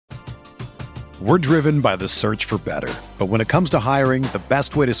We're driven by the search for better. But when it comes to hiring, the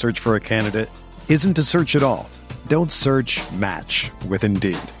best way to search for a candidate isn't to search at all. Don't search, match with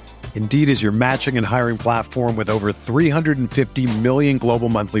Indeed. Indeed is your matching and hiring platform with over 350 million global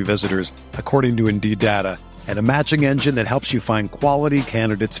monthly visitors, according to Indeed data, and a matching engine that helps you find quality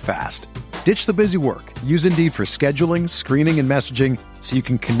candidates fast. Ditch the busy work. Use Indeed for scheduling, screening, and messaging so you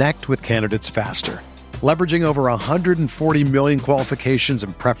can connect with candidates faster. Leveraging over 140 million qualifications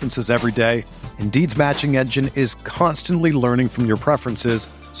and preferences every day, Indeed's matching engine is constantly learning from your preferences,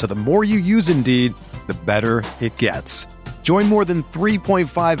 so the more you use Indeed, the better it gets. Join more than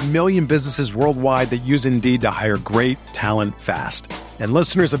 3.5 million businesses worldwide that use Indeed to hire great talent fast. And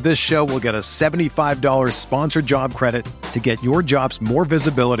listeners of this show will get a $75 sponsored job credit to get your jobs more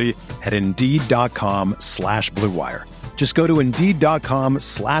visibility at Indeed.com/Blue Wire. Just go to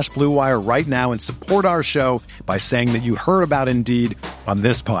Indeed.com/Blue Wire right now and support our show by saying that you heard about Indeed on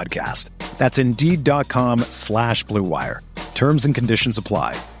this podcast. That's Indeed.com/Blue Wire. Terms and conditions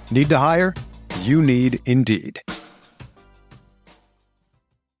apply. Need to hire? You need Indeed.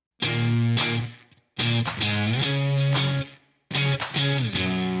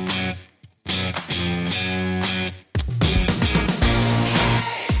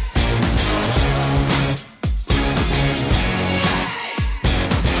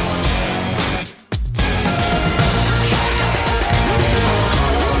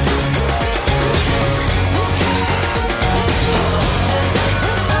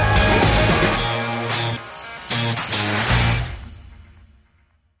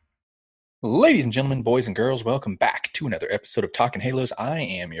 Ladies and gentlemen, boys and girls, welcome back to another episode of Talking Halos. I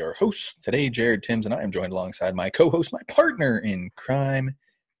am your host today, Jared Timms, and I am joined alongside my co-host, my partner in crime,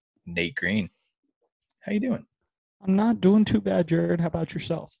 Nate Green. How you doing? I'm not doing too bad, Jared. How about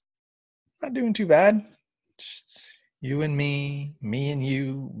yourself? Not doing too bad. Just you and me and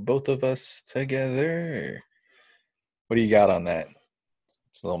you, both of us together. What do you got on that?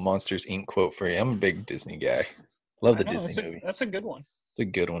 It's a little Monsters, Inc. quote for you. I'm a big Disney guy. Love the Disney movie. That's a good one. It's a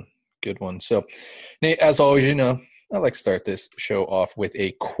good one. Good one. So, Nate, as always, you know, I like to start this show off with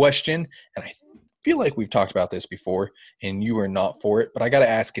a question, and I feel like we've talked about this before, and you are not for it, but I got to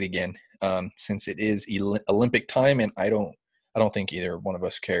ask it again, since it is Olympic time, and I don't think either one of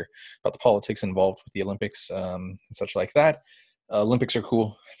us care about the politics involved with the Olympics and such like that. Olympics are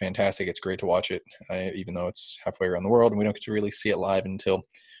cool, fantastic. It's great to watch it, even though it's halfway around the world, and we don't get to really see it live until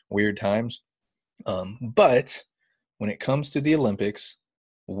weird times. But when it comes to the Olympics,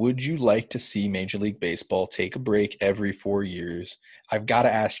 would you like to see Major League Baseball take a break every 4 years? I've got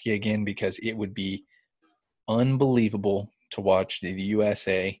to ask you again because it would be unbelievable to watch the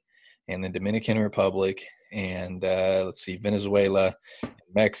USA and the Dominican Republic and Venezuela,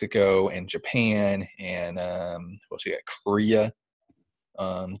 Mexico, and Japan, and what else we got? Korea,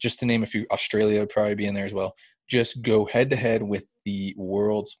 just to name a few. Australia would probably be in there as well. Just go head-to-head with the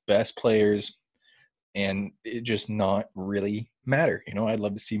world's best players, and it just not really matter. You know, I'd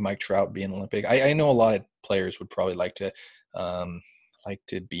love to see Mike Trout be in Olympic. I know a lot of players would probably like to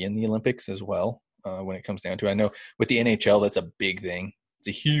be in the Olympics as well when it comes down to it. I know with the NHL, that's a big thing. It's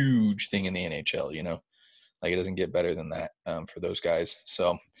a huge thing in the NHL, you know. Like, it doesn't get better than that for those guys.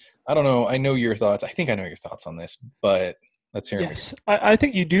 So, I don't know. I know your thoughts. I think I know your thoughts on this, but let's hear them. Yes, I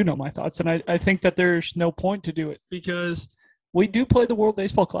think you do know my thoughts, and I think that there's no point to do it because we do play the World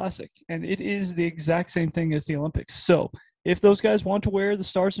Baseball Classic, and it is the exact same thing as the Olympics. So if those guys want to wear the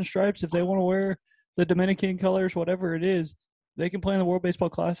stars and stripes, if they want to wear the Dominican colors, whatever it is, they can play in the World Baseball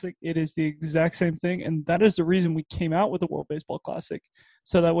Classic. It is the exact same thing, and that is the reason we came out with the World Baseball Classic,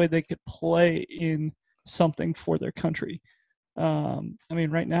 so that way they could play in something for their country. I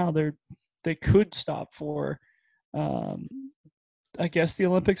mean, right now they could stop for I guess the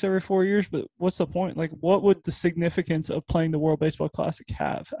Olympics every 4 years, but what's the point? Like, what would the significance of playing the World Baseball Classic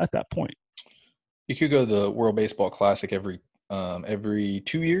have at that point? You could go to the World Baseball Classic every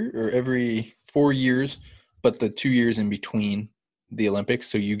 2 years or every 4 years, but the 2 years in between the Olympics,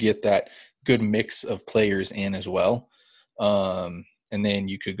 so you get that good mix of players in as well. And then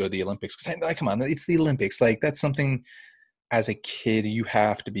you could go to the Olympics. Because, come on, it's the Olympics. Like, that's something as a kid you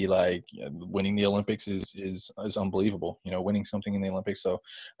have to be like, winning the Olympics is unbelievable, you know, winning something in the Olympics. So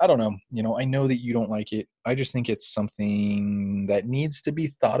I don't know, you know, I know that you don't like it. I just think it's something that needs to be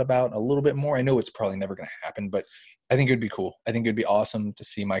thought about a little bit more. I know it's probably never going to happen, but I think it would be cool. I think it would be awesome to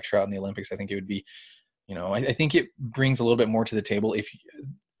see Mike Trout in the Olympics. I think it would be, you know, I think it brings a little bit more to the table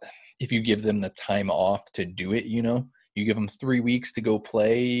if you give them the time off to do it. You know, you give them 3 weeks to go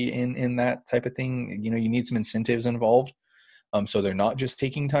play in that type of thing. You know, you need some incentives involved. So they're not just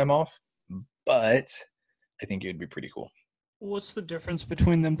taking time off, but I think it would be pretty cool. What's the difference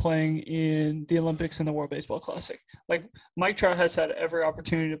between them playing in the Olympics and the World Baseball Classic? Like Mike Trout has had every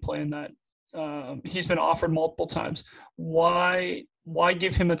opportunity to play in that. He's been offered multiple times. Why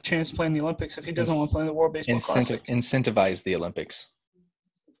give him a chance to play in the Olympics if he doesn't want to play in the World Baseball Classic? Incentivize the Olympics.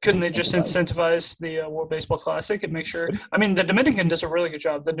 Couldn't they just incentivize the World Baseball Classic and make sure? I mean, the Dominican does a really good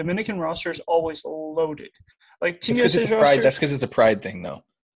job. The Dominican roster is always loaded. Like Team USA's roster. That's because it's a pride thing, though.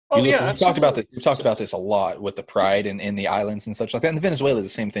 We've talked about this a lot with the pride and the islands and such like that. And Venezuela is the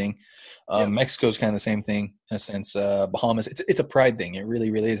same thing. Mexico's kind of the same thing in a sense. Bahamas, it's a pride thing. It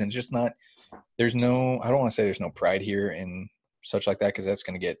really, really is. And it's just not. I don't want to say there's no pride here and such like that because that's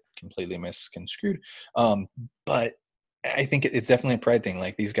going to get completely misconstrued. But I think it's definitely a pride thing.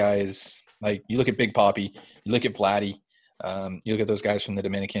 Like these guys, like you look at Big Papi, you look at Vladdy, you look at those guys from the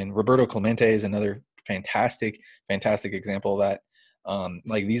Dominican. Roberto Clemente is another fantastic example of that.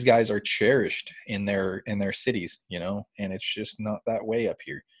 Like these guys are cherished in their cities, and it's just not that way up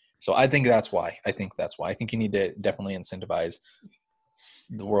here. So I think that's why. I think you need to definitely incentivize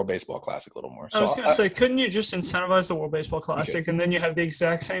the World Baseball Classic a little more. So I was going to say, couldn't you just incentivize the World Baseball Classic and then you have the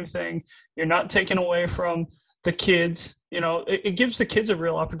exact same thing? You're not taking away from the kids. It gives the kids a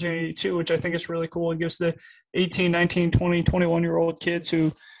real opportunity too, which I think is really cool. It gives the 18, 19, 20, 21-year-old kids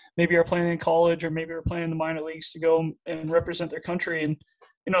who maybe are playing in college or maybe are playing in the minor leagues to go and represent their country. And,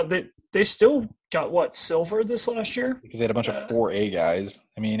 they still got, silver this last year? Because they had a bunch of 4A guys.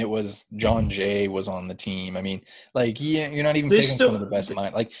 I mean, it was John Jay was on the team. I mean, like, you're not even picking some of the best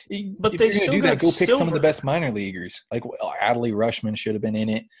minor. Like, but they still got go pick silver. Some of the best minor leaguers. Like, Adley Rushman should have been in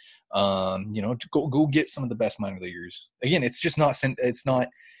it. Go get some of the best minor leaguers. Again, it's just not it's not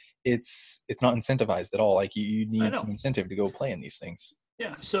incentivized at all. Like you need some incentive to go play in these things.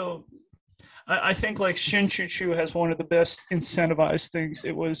 Yeah, so I think like Shin Chu Chu has one of the best incentivized things.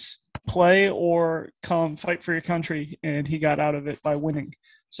 It was play or come fight for your country, and he got out of it by winning.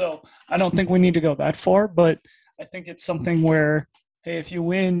 So I don't think we need to go that far, but I think it's something where, hey, if you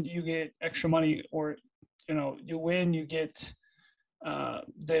win, you get extra money, or you win, you get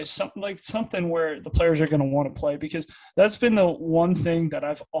there's something where the players are going to want to play, because that's been the one thing that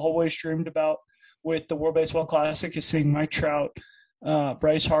I've always dreamed about with the World Baseball Classic is seeing Mike Trout,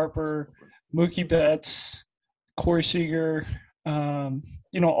 Bryce Harper, Mookie Betts, Corey Seager,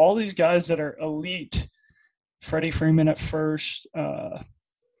 all these guys that are elite. Freddie Freeman at first.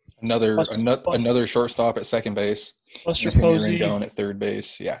 Another shortstop at second base. Buster Posey. Rendon at third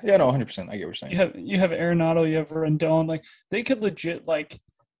base. Yeah, no, 100%. I get what you're saying. You have Arenado, you have Rendon. Like they could legit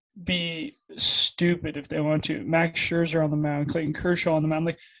be stupid if they want to. Max Scherzer on the mound, Clayton Kershaw on the mound.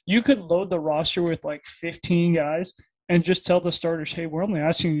 Like you could load the roster with 15 guys and just tell the starters, hey, we're only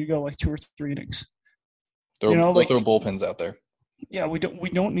asking you to go 2 or 3 innings. Throw bullpens out there. Yeah, we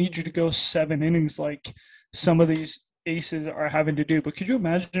don't need you to go 7 innings like some of these aces are having to do. But could you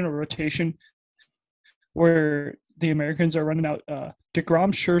imagine a rotation where the Americans are running out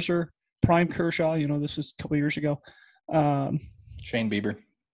DeGrom, Scherzer, Prime Kershaw? This was a couple years ago. Shane Bieber.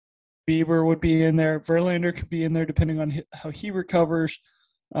 Bieber would be in there. Verlander could be in there depending on how he recovers.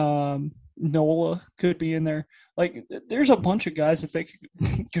 Nola could be in there. There's a bunch of guys that they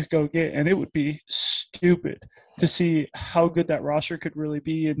could go get, and it would be stupid to see how good that roster could really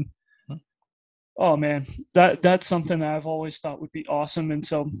be. And oh man, that's something that I've always thought would be awesome. And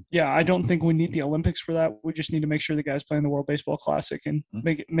so, yeah, I don't think we need the Olympics for that. We just need to make sure the guys play in the World Baseball Classic and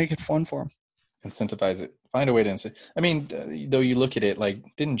make it fun for them. Incentivize it. Find a way to incentivize. I mean, though you look at it,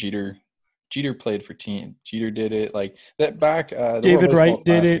 didn't Jeter played for team. Jeter did it that back. David Wright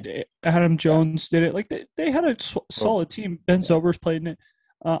did it. Adam Jones did it. They had a solid team. Ben Zobrist played in it.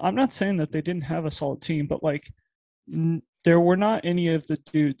 I'm not saying that they didn't have a solid team, but there were not any of the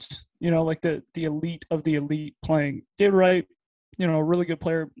dudes, the elite of the elite playing. David Wright, a really good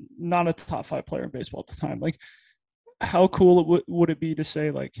player, not a top 5 player in baseball at the time. How cool would it be to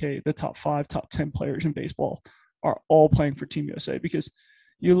say hey, the top 5, top 10 players in baseball are all playing for Team USA? Because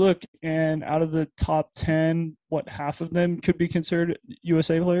you look, and out of the top 10, half of them could be considered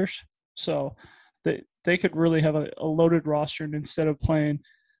USA players? So they could really have a loaded roster, and instead of playing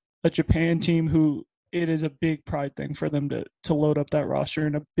a Japan team who it is a big pride thing for them to load up that roster,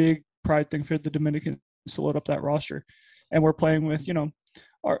 and a big pride thing for the Dominicans to load up that roster. And we're playing with,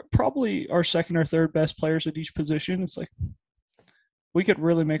 probably our second or third best players at each position. It's we could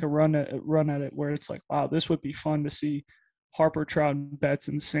really make a run at it where it's wow, this would be fun to see Harper, Trout, and Betts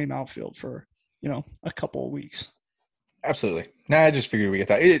in the same outfield for, a couple of weeks. Absolutely. I just figured we get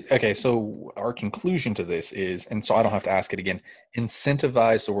that. Okay, so our conclusion to this is, and so I don't have to ask it again,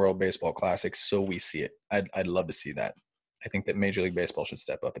 incentivize the World Baseball Classic so we see it. I'd love to see that. I think that Major League Baseball should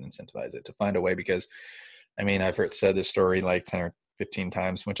step up and incentivize it to find a way, because, I mean, I've said this story like 10 or 15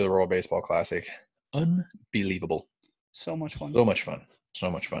 times. Went to the World Baseball Classic. Unbelievable. So much fun. So much fun.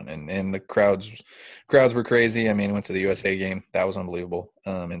 So much fun. And the crowds were crazy. I mean, went to the USA game. That was unbelievable.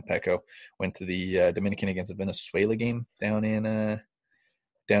 In Petco. Went to the Dominican against Venezuela game down in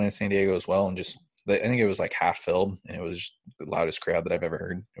San Diego as well. And just, I think it was like half filled, and it was the loudest crowd that I've ever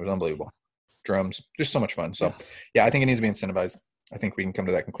heard. It was unbelievable. Drums, just so much fun. So yeah, I think it needs to be incentivized. I think we can come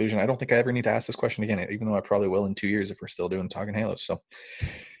to that conclusion. I don't think I ever need to ask this question again, even though I probably will in 2 years if we're still doing Talking Halos. So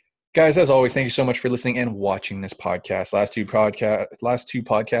guys, as always, thank you so much for listening and watching this podcast. Last two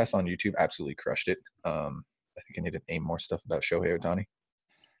podcasts on YouTube absolutely crushed it. I think I need to name more stuff about Shohei Ohtani.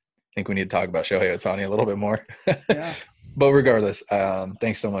 I think we need to talk about Shohei Ohtani a little bit more. Yeah. But regardless,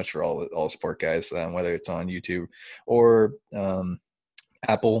 thanks so much for all the support, guys, whether it's on YouTube or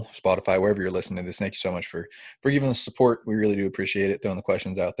Apple, Spotify, wherever you're listening to this. Thank you so much for giving us support. We really do appreciate it. Throwing the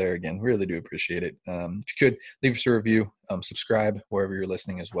questions out there again, really do appreciate it. If you could leave us a review, subscribe wherever you're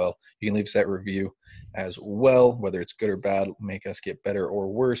listening as well. You can leave us that review as well, whether it's good or bad, make us get better or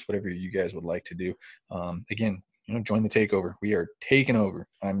worse, whatever you guys would like to do. Again, join the takeover. We are taking over.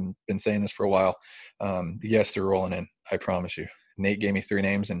 I've been saying this for a while. The guests are rolling in. I promise you. Nate gave me 3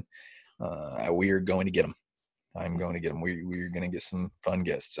 names, and we are going to get them. I'm going to get them. We're going to get some fun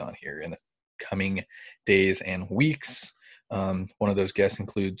guests on here in the coming days and weeks. One of those guests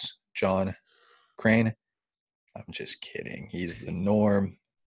includes John Crane. I'm just kidding. He's the norm.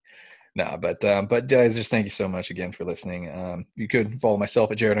 Nah, but guys, just thank you so much again for listening. You could follow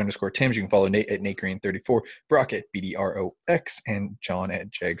myself at Jared_Timms. You can follow Nate at NateGreen34, Brock at BDROX, and John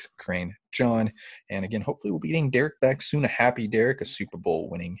at Jegs Crane John. And again, hopefully we'll be getting Derek back soon. A happy Derek, a Super Bowl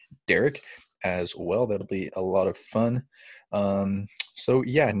winning Derek as well. That'll be a lot of fun. So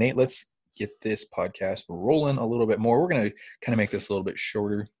yeah, Nate, let's get this podcast rolling a little bit more. We're going to kind of make this a little bit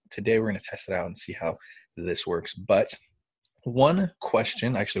shorter today. We're going to test it out and see how this works. But one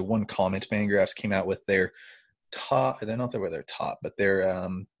question, actually one comment, Fangraphs came out with their top, I don't know if they were their top, but their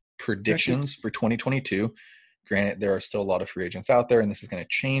predictions for 2022. Granted, there are still a lot of free agents out there, and this is going to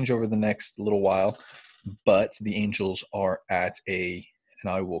change over the next little while, but the Angels are at a,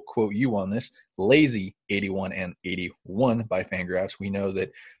 and I will quote you on this, lazy 81-81 by Fangraphs. We know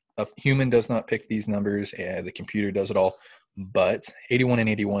that a human does not pick these numbers. The computer does it all. But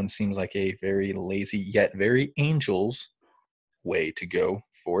 81-81 seems like a very lazy yet very Angels way to go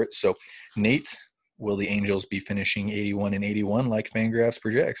for it. So, Nate, will the Angels be finishing 81-81 like Fangraphs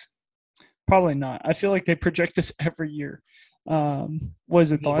projects? Probably not. I feel like they project this every year.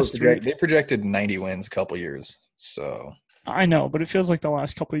 Was it the last 3? They projected 90 wins a couple years. So I know, but it feels like the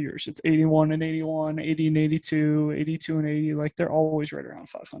last couple of years. It's 81-81, 80-82, 82-80. Like they're always right around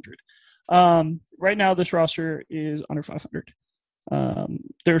 500. Right now, this roster is under 500.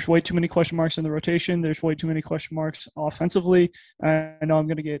 There's way too many question marks in the rotation. There's way too many question marks offensively. I know I'm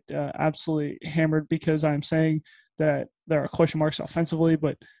going to get absolutely hammered because I'm saying that there are question marks offensively,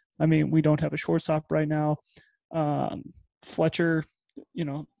 but I mean, we don't have a shortstop right now. Fletcher,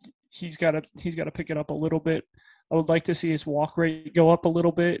 he's got to pick it up a little bit. I would like to see his walk rate go up a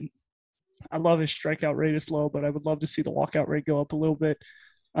little bit. I love his strikeout rate is low, but I would love to see the walkout rate go up a little bit.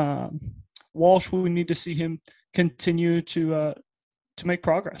 Walsh, we need to see him continue to make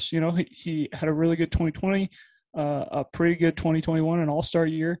progress. He had a really good 2020, a pretty good 2021, an all-star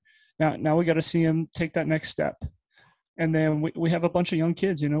year. Now we got to see him take that next step. And then we have a bunch of young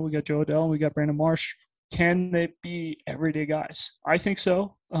kids. We got Joe Adell and we got Brandon Marsh. Can they be everyday guys? I think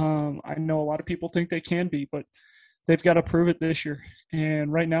so. I know a lot of people think they can be, but they've got to prove it this year.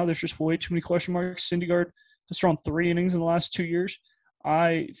 And right now there's just way too many question marks. Syndergaard has thrown 3 innings in the last 2 years.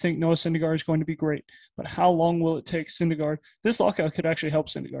 I think Noah Syndergaard is going to be great, but how long will it take Syndergaard? This lockout could actually help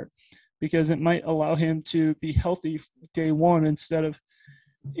Syndergaard because it might allow him to be healthy day one instead of,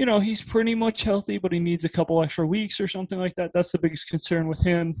 he's pretty much healthy, but he needs a couple extra weeks or something like that. That's the biggest concern with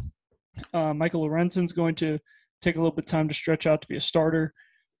him. Michael Lorenzen's going to take a little bit of time to stretch out to be a starter.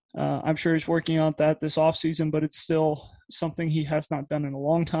 I'm sure he's working on that this offseason, but it's still something he has not done in a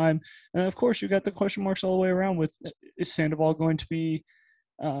long time. And, of course, you got the question marks all the way around with, is Sandoval going to be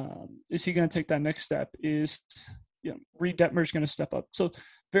is he going to take that next step? Is Reed Detmer's going to step up? So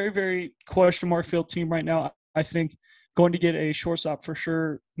very, very question mark filled team right now. I think going to get a shortstop for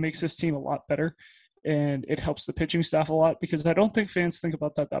sure makes this team a lot better, and it helps the pitching staff a lot because I don't think fans think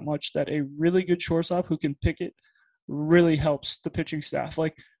about that much, that a really good shortstop who can pick it really helps the pitching staff.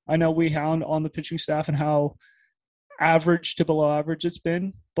 Like, I know we hound on the pitching staff and how average to below average it's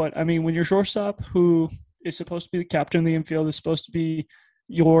been, but I mean, when your shortstop, who is supposed to be the captain of the infield, is supposed to be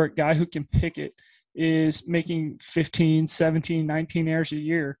your guy who can pick it, is making 15, 17, 19 errors a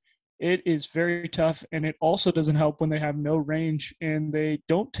year, it is very tough, and it also doesn't help when they have no range and they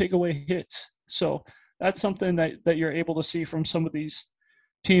don't take away hits. So that's something that you're able to see from some of these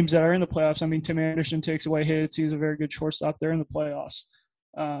teams that are in the playoffs. I mean, Tim Anderson takes away hits. He's a very good shortstop. They're in the playoffs.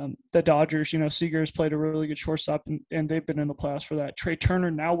 The Dodgers, Seager has played a really good shortstop, and they've been in the playoffs for that. Trey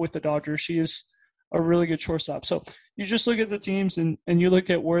Turner now with the Dodgers, he is a really good shortstop. So you just look at the teams and you look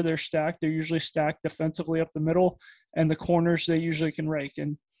at where they're stacked. They're usually stacked defensively up the middle, and the corners they usually can rake.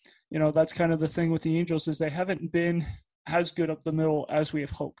 And, that's kind of the thing with the Angels is they haven't been as good up the middle as we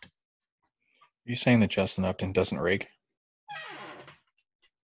have hoped. Are you saying that Justin Upton doesn't rake?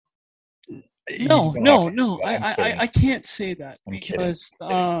 No. I can't say that because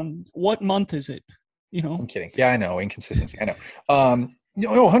what month is it? I'm kidding. Yeah, I know. Inconsistency. I know.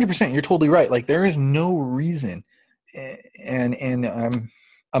 No, 100%. You're totally right. Like, there is no reason, and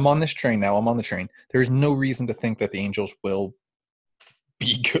I'm on this train now. I'm on the train. There's no reason to think that the Angels will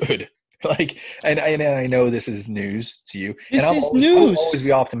be good. Like, and I know this is news to you. This and is news. I'll always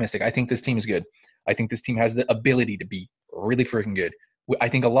be optimistic. I think this team is good. I think this team has the ability to be really freaking good. I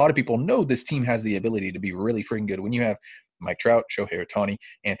think a lot of people know this team has the ability to be really freaking good. When you have Mike Trout, Shohei Ohtani,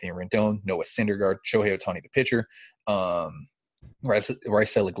 Anthony Rendon, Noah Syndergaard, Shohei Ohtani the pitcher,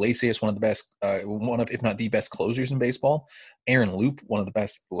 Raisel Iglesias, one of the best, if not the best closers in baseball. Aaron Loop, one of the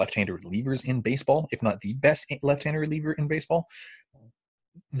best left-handed relievers in baseball, if not the best left-handed reliever in baseball.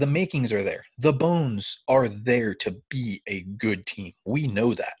 The makings are there. The bones are there to be a good team. We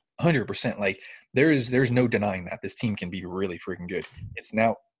know that 100%. Like, there's no denying that this team can be really freaking good. It's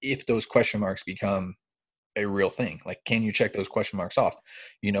now if those question marks become a real thing. Like, can you check those question marks off?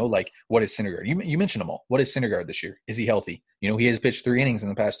 Like, what is Syndergaard? You mentioned them all. What is Syndergaard this year? Is he healthy? He has pitched 3 innings in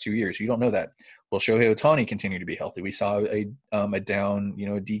the past 2 years. You don't know that. Will Shohei Ohtani continue to be healthy? We saw a down,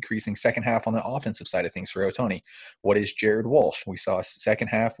 a decreasing second half on the offensive side of things for Ohtani. What is Jared Walsh? We saw a second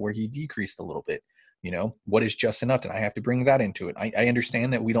half where he decreased a little bit. What is Justin Upton? I have to bring that into it. I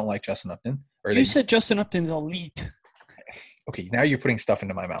understand that we don't like Justin Upton. You said Justin Upton's elite. Okay, now you're putting stuff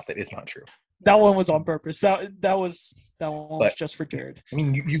into my mouth that is not true. That one was on purpose. That was just for Jared. I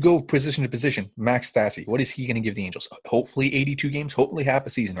mean, you go position to position. Max Stassi, what is he going to give the Angels? Hopefully 82 games, hopefully half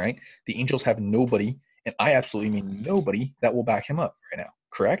a season, right? The Angels have nobody, and I absolutely mean nobody, that will back him up right now,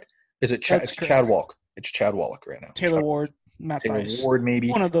 correct? Is it Chad Wallach? It's Chad Wallach right now. Taylor Ward, Matt Thaiss. Ward, maybe.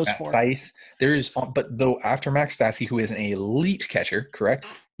 One of those Matt 4. Thaiss. But though after Max Stassi, who is an elite catcher, correct?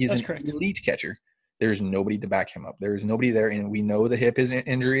 He's correct. Elite catcher. There's nobody to back him up. There's nobody there, and we know the hip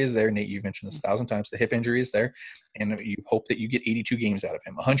injury is there. Nate, you've mentioned this 1,000 times. The hip injury is there, and you hope that you get 82 games out of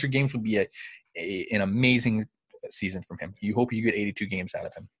him. 100 games would be an amazing season from him. You hope you get 82 games out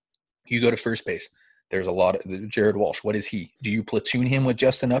of him. You go to first base. There's a lot of Jared Walsh. What is he? Do you platoon him with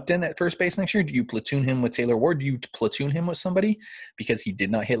Justin Upton at first base next year? Do you platoon him with Taylor Ward? Do you platoon him with somebody? Because he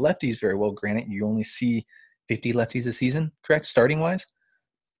did not hit lefties very well. Granted, you only see 50 lefties a season, correct, starting-wise?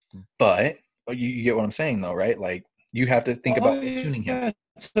 But you get what I'm saying, though, right? Like, you have to think about platooning him. Yeah,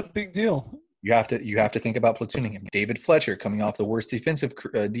 it's a big deal. You have to think about platooning him. David Fletcher, coming off the worst defensive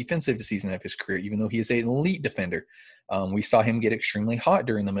season of his career, even though he is an elite defender. We saw him get extremely hot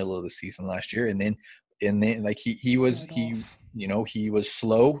during the middle of the season last year, and then like he was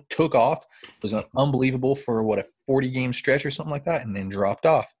slow, took off, was unbelievable for a 40-game stretch or something like that, and then dropped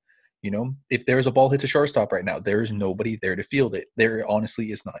off. If there's a ball hit to shortstop right now, there's nobody there to field it. There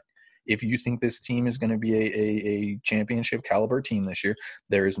honestly is not. If you think this team is going to be a championship caliber team this year,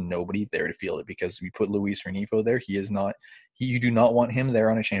 there is nobody there to field it because we put Luis Renifo there. He is not. You do not want him there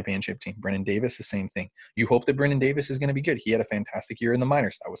on a championship team. Brennan Davis, the same thing. You hope that Brennan Davis is going to be good. He had a fantastic year in the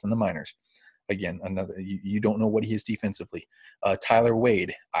minors. I was in the minors. Again, you don't know what he is defensively. Tyler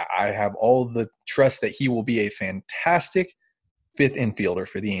Wade, I have all the trust that he will be a fantastic fifth infielder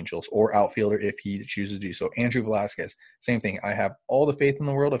for the Angels or outfielder if he chooses to do so. Andrew Velasquez, same thing. I have all the faith in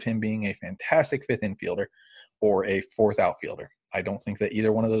the world of him being a fantastic fifth infielder or a fourth outfielder. I don't think that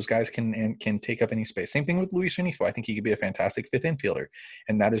either one of those guys can take up any space. Same thing with Luis Renifo. I think he could be a fantastic fifth infielder,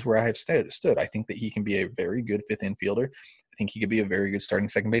 and that is where I have stood. I think that he can be a very good fifth infielder. I think he could be a very good starting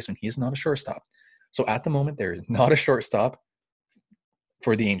second baseman. He is not a shortstop. So at the moment, there is not a shortstop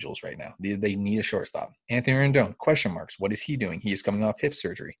for the Angels right now. They need a shortstop. Anthony Rendon, question marks. What is he doing? He is coming off hip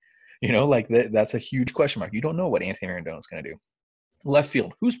surgery. That's a huge question mark. You don't know what Anthony Rendon is going to do. Left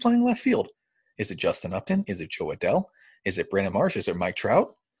field. Who's playing left field? Is it Justin Upton? Is it Joe Adell? Is it Brandon Marsh? Is it Mike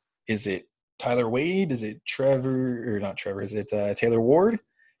Trout? Is it Tyler Wade? Is it Is it Taylor Ward?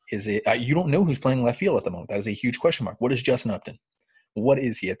 Is it you don't know who's playing left field at the moment. That is a huge question mark. What is Justin Upton? What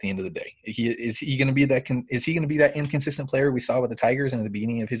is he at the end of the day? Is he going to be that inconsistent player we saw with the Tigers in the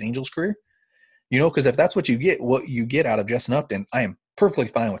beginning of his Angels career? Because if that's what you get out of Justin Upton, I am perfectly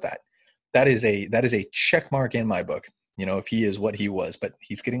fine with that. that is a check mark in my book. If he is what he was, but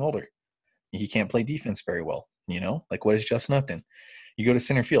he's getting older. He can't play defense very well. Like what is Justin Upton? You go to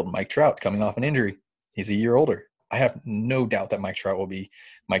center field, Mike Trout coming off an injury. He's a year older. I have no doubt that Mike Trout will be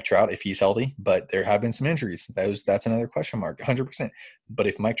Mike Trout if he's healthy, but there have been some injuries. That's another question mark, 100%. But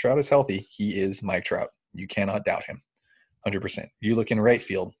if Mike Trout is healthy, he is Mike Trout. You cannot doubt him, 100%. You look in right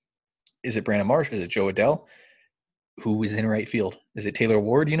field. Is it Brandon Marsh? Is it Joe Adell? Who is in right field? Is it Taylor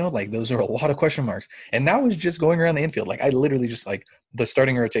Ward? Like those are a lot of question marks. And that was just going around the infield. Like I literally just like the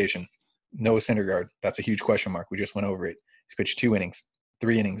starting rotation. Noah Syndergaard. That's a huge question mark. We just went over it. He's pitched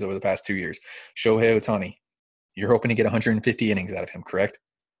 3 innings over the past 2 years. Shohei Ohtani. You're hoping to get 150 innings out of him, correct?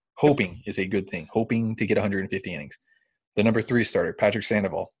 Hoping is a good thing. Hoping to get 150 innings. The number 3 starter, Patrick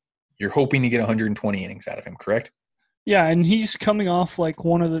Sandoval. You're hoping to get 120 innings out of him, correct? Yeah, and he's coming off like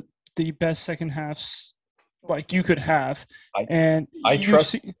one of the best second halves like you could have. I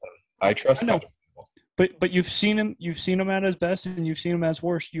trust him. No, but you've seen him at his best and you've seen him at his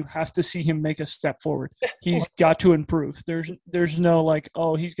worst. You have to see him make a step forward. He's got to improve. There's no like,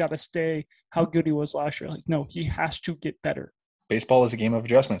 oh, he's got to stay how good he was last year. Like, no, he has to get better. Baseball is a game of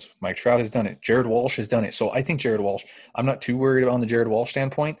adjustments. Mike Trout has done it. Jared Walsh has done it. So I think Jared Walsh, I'm not too worried on the Jared Walsh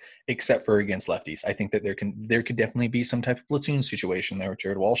standpoint, except for against lefties. I think that there could definitely be some type of platoon situation there with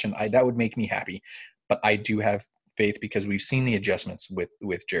Jared Walsh, and that would make me happy. But I do have faith because we've seen the adjustments with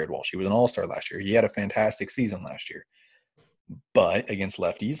Jared Walsh. He was an all-star last year. He had a fantastic season last year. But against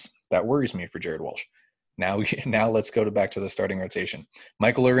lefties, that worries me for Jared Walsh. Now let's go back to the starting rotation.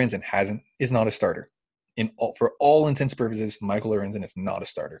 Michael Lorenzen is not a starter. For all intents and purposes, Michael Lorenzen is not a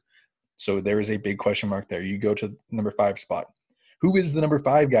starter. So there is a big question mark there. You go to number 5 spot. Who is the number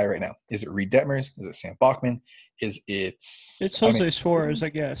 5 guy right now? Is it Reed Detmers? Is it Sam Bachman? It's Jose Suarez, I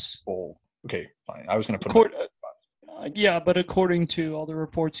guess. Oh, okay, fine. I was going to put yeah, but according to all the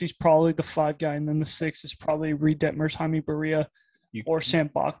reports, he's probably the 5 guy, and then the 6 is probably Reed Detmers, Jaime Barria, or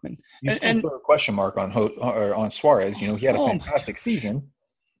Sam Bachman. You still put a question mark on Suarez. He had a fantastic season.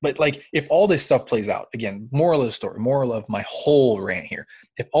 But, like, if all this stuff plays out, again, moral of the story, moral of my whole rant here,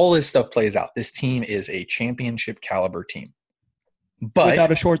 if all this stuff plays out, this team is a championship caliber team. But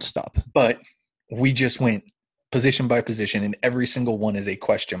without a shortstop. But we just went position by position, and every single one is a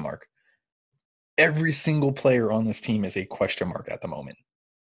question mark. Every single player on this team is a question mark at the moment.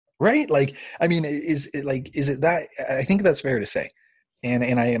 Right? Like, I mean, is it that? I think that's fair to say.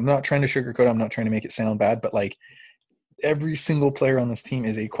 And I am not trying to sugarcoat it. I'm not trying to make it sound bad, but, like, every single player on this team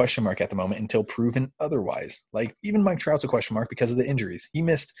is a question mark at the moment until proven otherwise. Like, even Mike Trout's a question mark because of the injuries. He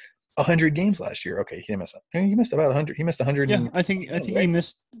missed 100 games last year. Okay, he missed about 100. He missed 100. Yeah, I think he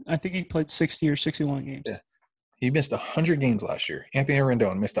missed. I think he played 60 or 61 games. Yeah. He missed 100 games last year. Anthony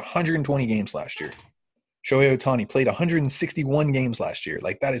Rendon missed 120 games last year. Shohei Ohtani played 161 games last year.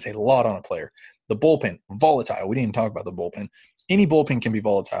 Like, that is a lot on a player. The bullpen, volatile. We didn't even talk about the bullpen. Any bullpen can be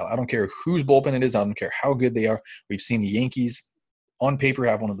volatile. I don't care whose bullpen it is. I don't care how good they are. We've seen the Yankees on paper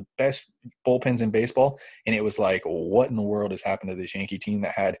have one of the best bullpens in baseball, and it was like, what in the world has happened to this Yankee team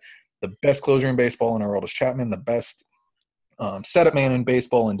that had the best closer in baseball in Aroldis Chapman, the best setup man in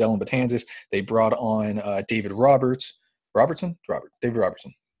baseball in Dellin Betances. They brought on David Robertson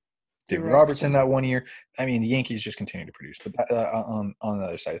that one year. I mean, the Yankees just continue to produce. But on the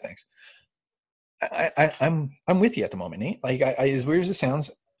other side of things, I'm with you at the moment, Nate. Like, as weird as it sounds,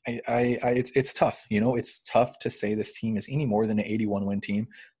 it's tough. It's tough to say this team is any more than an 81 win team.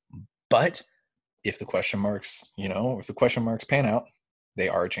 But if the question marks pan out, they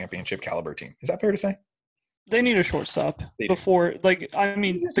are a championship caliber team. Is that fair to say? They need a shortstop before. Like, I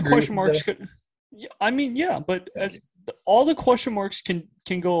mean, the question marks could. I mean, yeah, but all the question marks can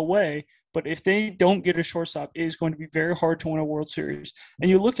go away. But if they don't get a shortstop, it is going to be very hard to win a World Series.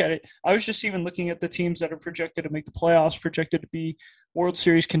 And you look at it, I was just even looking at the teams that are projected to make the playoffs, projected to be World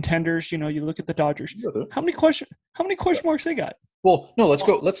Series contenders. You look at the Dodgers. How many question marks they got? Well, no, let's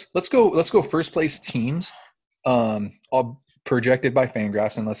go first place teams, all projected by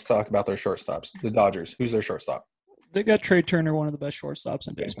Fangraphs, and let's talk about their shortstops. The Dodgers, who's their shortstop? They got Trey Turner, one of the best shortstops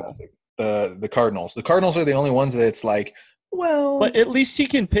in baseball. The Cardinals. The Cardinals are the only ones that it's like, well, but at least he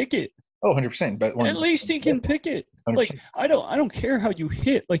can pick it. Oh, 100%. But at least he can pick it. 100%. Like, I don't care how you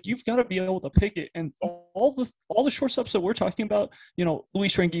hit. Like, you've got to be able to pick it. And all the shortstops that we're talking about,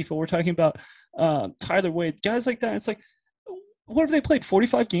 Luis Rengifo, we're talking about Tyler Wade, guys like that. It's like, what have they played?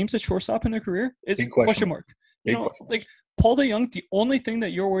 45 games at shortstop in their career? It's question mark. Like Paul DeJong, the only thing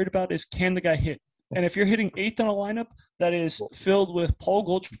that you're worried about is, can the guy hit? And if you're hitting 8th in a lineup that is filled with Paul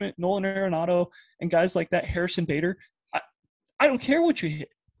Goldschmidt, Nolan Arenado, and guys like that, Harrison Bader, I don't care what you hit.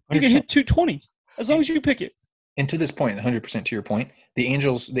 You can hit 220 as long as you pick it. And to this point, 100% to your point, the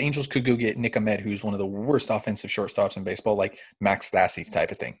Angels could go get Nick Ahmed, who's one of the worst offensive shortstops in baseball, like Max Stassi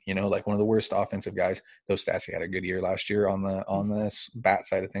type of thing. Like one of the worst offensive guys. Though Stassi had a good year last year on the bat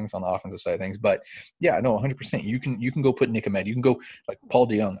side of things, on the offensive side of things. But yeah, no, 100%. You can go put Nick Ahmed. You can go like Paul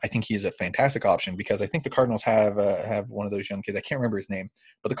DeJong. I think he is a fantastic option because I think the Cardinals have one of those young kids. I can't remember his name,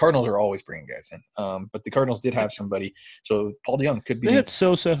 but the Cardinals are always bringing guys in. But the Cardinals did have somebody, so Paul DeJong could be. They had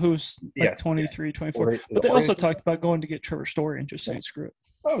Sosa, who's like 23, 24. But they also talked about going to get Trevor Story and just saying screw it.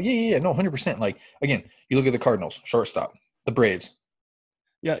 Oh, yeah. No, 100%. Like, again, you look at the Cardinals, shortstop, the Braves.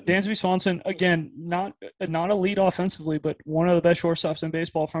 Yeah, Dansby Swanson, again, not elite offensively, but one of the best shortstops in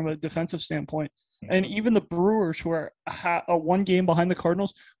baseball from a defensive standpoint. And even the Brewers, who are one game behind the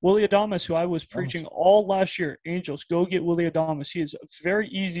Cardinals, Willy Adames, who I was preaching all last year, Angels, go get Willy Adames. He is very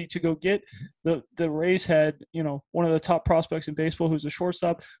easy to go get. The Rays had, one of the top prospects in baseball who's a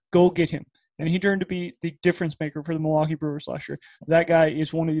shortstop. Go get him. And he turned to be the difference maker for the Milwaukee Brewers last year. That guy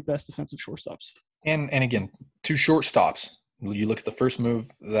is one of the best defensive shortstops. And again, two shortstops. You look at the first move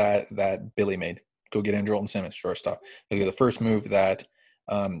that Billy made. Go get Andrelton Simmons, shortstop. Look at the first move that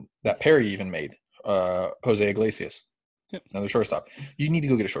Perry even made. Jose Iglesias, another shortstop. You need to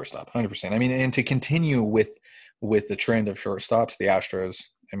go get a shortstop, 100%. I mean, and to continue with the trend of shortstops, the Astros.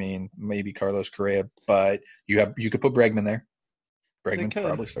 I mean, maybe Carlos Correa, but you could put Bregman there. Bregman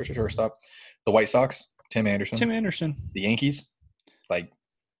probably starts a shortstop. The White Sox, Tim Anderson. The Yankees, like,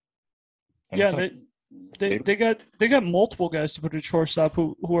 100%. Yeah, they got multiple guys to put at shortstop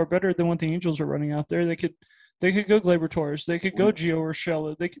who are better than what the Angels are running out there. They could go Gleyber Torres. They could go Gio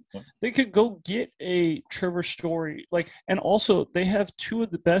Urshela. They could go get a Trevor Story. And also they have two of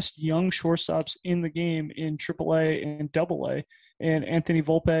the best young shortstops in the game in AAA and AA, and Anthony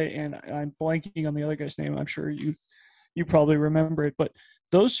Volpe, and I'm blanking on the other guy's name. I'm sure you probably remember it, but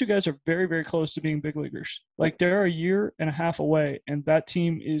those two guys are very, very close to being big leaguers. They're a year and a half away, and that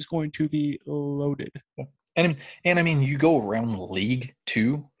team is going to be loaded. And I mean, you go around the league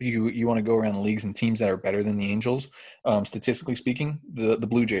too. You want to go around the leagues and teams that are better than the Angels. Statistically speaking, the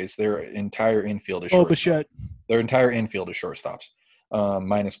Blue Jays, their entire infield is shortstops. Their entire infield is shortstops,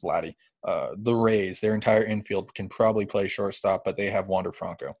 minus Vladdy. The Rays, their entire infield can probably play shortstop, but they have Wander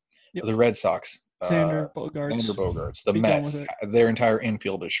Franco. Yep. The Red Sox, Xander Bogaerts. The Mets, their entire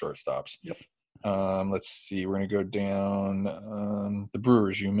infield is shortstops. Yep. Let's see. We're going to go down the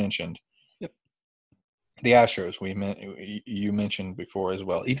Brewers you mentioned. Yep. The Astros you mentioned before as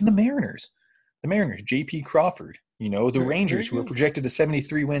well. Even the Mariners, J.P. Crawford. The Rangers, who are projected a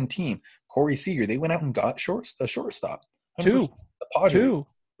 73-win team. Corey Seager. They went out and got a shortstop. Two. The Padres. Two.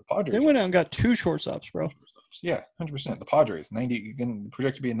 The Padres. They went out and got two shortstops, bro. Yeah, 100%. The Padres, 90. You can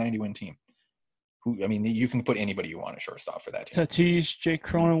project to be a 90-win team. You can put anybody you want at shortstop for that team. Tatis, Jake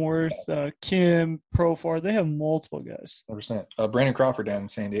Cronenworth, Kim, Profar. They have multiple guys. 100%. Brandon Crawford down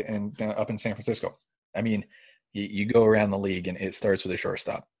in up in San Francisco. I mean, you go around the league and it starts with a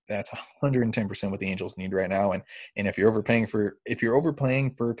shortstop. That's 110% what the Angels need right now. And if you're overpaying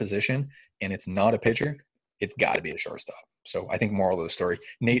for a position and it's not a pitcher, it's got to be a shortstop. So I think moral of the story.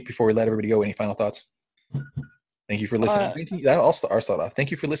 Nate, before we let everybody go, any final thoughts? Thank you for listening. I'll start off.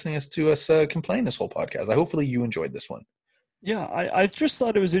 Thank you for listening to us complain this whole podcast. Hopefully you enjoyed this one. Yeah, I just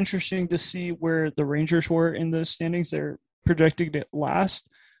thought it was interesting to see where the Rangers were in the standings. They're projected it last.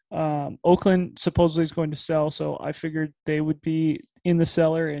 Oakland supposedly is going to sell, so I figured they would be in the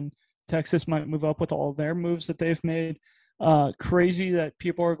cellar, and Texas might move up with all their moves that they've made. Crazy that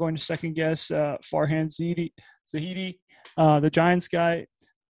people are going to second guess Farhan Zahidi, the Giants guy.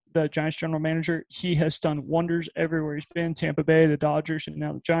 The Giants general manager, he has done wonders everywhere he's been. Tampa Bay, the Dodgers, and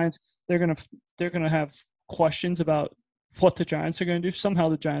now the Giants. They're gonna have questions about what the Giants are going to do. Somehow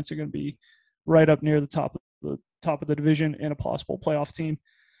the Giants are going to be right up near the top of the division and a possible playoff team.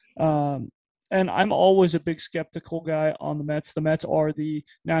 And I'm always a big skeptical guy on the Mets. The Mets are the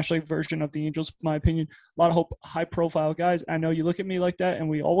National League version of the Angels, in my opinion. A lot of high-profile guys. I know you look at me like that, and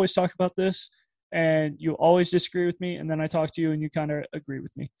we always talk about this. And you always disagree with me, and then I talk to you, and you kind of agree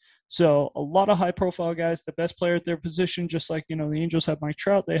with me. So a lot of high-profile guys, the best player at their position, just like, the Angels have Mike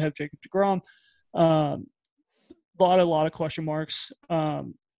Trout, they have Jacob deGrom. A lot of question marks. A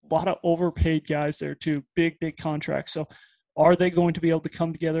lot of overpaid guys there too, big contracts. So are they going to be able to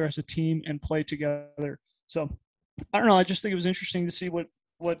come together as a team and play together? So I don't know. I just think it was interesting to see what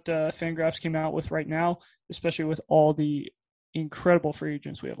Fangraphs came out with right now, especially with all the incredible free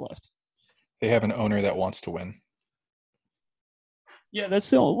agents we have left. They have an owner that wants to win. Yeah,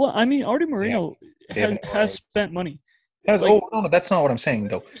 that's Artie Moreno has spent money. No, that's not what I'm saying,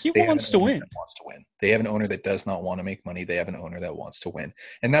 though. He wants to win. Wants to win. They have an owner that does not want to make money. They have an owner that wants to win.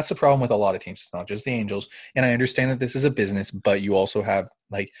 And that's the problem with a lot of teams. It's not just the Angels. And I understand that this is a business, but you also have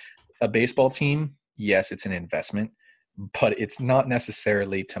like a baseball team. Yes, it's an investment, but it's not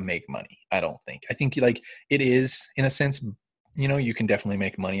necessarily to make money. I don't think. I think like it is in a sense. You can definitely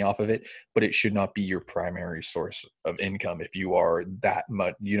make money off of it, but it should not be your primary source of income if you are that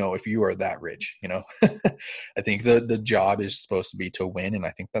much, if you are that rich, I think the job is supposed to be to win. And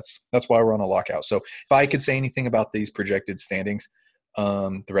I think that's why we're on a lockout. So if I could say anything about these projected standings,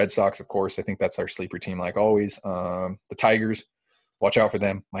 the Red Sox, of course, I think that's our sleeper team, like always. The Tigers, watch out for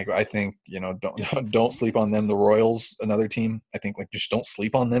them. Like, I think, don't sleep on them. The Royals, another team, I think just don't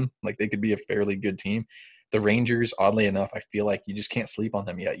sleep on them. Like they could be a fairly good team. The Rangers, oddly enough, I feel like you just can't sleep on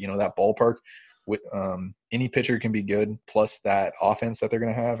them yet. That ballpark with any pitcher can be good, plus that offense that they're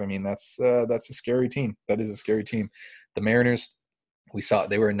going to have. I mean, that's a scary team. That is a scary team. The Mariners, we saw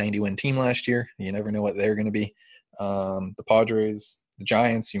they were a 90-win team last year. You never know what they're going to be. The Padres, the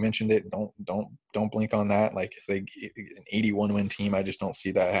Giants, you mentioned it. Don't blink on that. Like if they an 81-win team, I just don't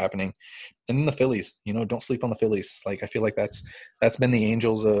see that happening. And then the Phillies, don't sleep on the Phillies. Like I feel like that's been the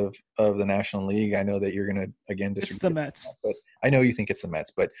Angels of the National League. I know that you're gonna again disagree. It's the Mets, but I know you think it's the Mets.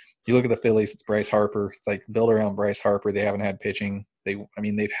 But you look at the Phillies, it's Bryce Harper. It's like build around Bryce Harper. They haven't had pitching. They've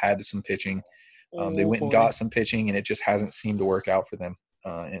had some pitching. They went and got some pitching, and it just hasn't seemed to work out for them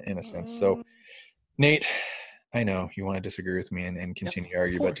in a sense. So, Nate, I know you want to disagree with me and continue to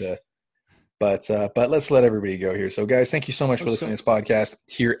argue, but let's let everybody go here. So, guys, thank you so much for listening to this podcast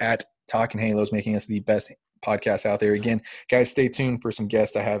here at Talking Halos, making us the best podcast out there. Again, guys, stay tuned for some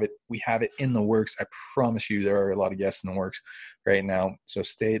guests. We have it in the works. I promise you there are a lot of guests in the works right now. So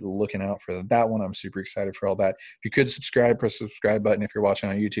stay looking out for that one. I'm super excited for all that. If you could subscribe, press the subscribe button. If you're watching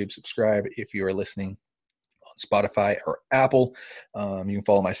on YouTube, subscribe. If you are listening on Spotify or Apple, you can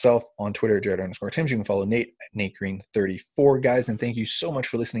follow myself on Twitter, Jared_Timms. You can follow Nate at NateGreen34, guys. And thank you so much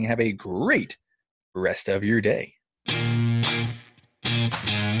for listening. Have a great rest of your day.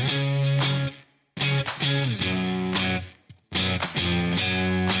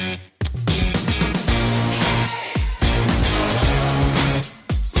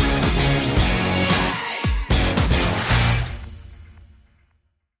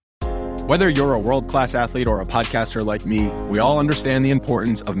 Whether you're a world-class athlete or a podcaster like me, we all understand the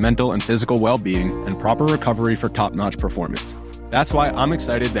importance of mental and physical well-being and proper recovery for top-notch performance. That's why I'm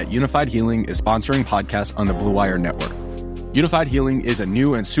excited that Unified Healing is sponsoring podcasts on the Blue Wire Network. Unified Healing is a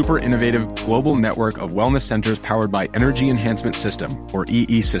new and super innovative global network of wellness centers powered by Energy Enhancement System, or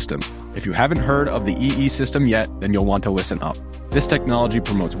EE System. If you haven't heard of the EE System yet, then you'll want to listen up. This technology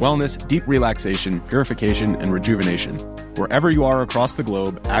promotes wellness, deep relaxation, purification, and rejuvenation. Wherever you are across the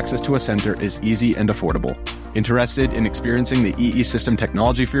globe, access to a center is easy and affordable. Interested in experiencing the EE System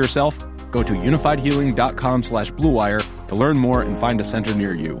technology for yourself? Go to unifiedhealing.com/bluewire to learn more and find a center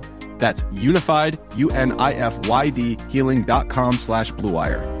near you. That's unified, UNIFYD,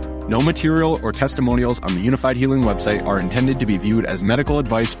 healing.com/bluewire. No material or testimonials on the Unified Healing website are intended to be viewed as medical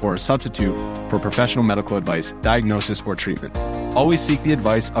advice or a substitute for professional medical advice, diagnosis, or treatment. Always seek the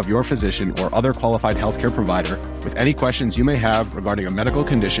advice of your physician or other qualified healthcare provider with any questions you may have regarding a medical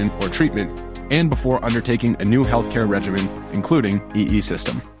condition or treatment and before undertaking a new healthcare regimen, including EE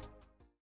System.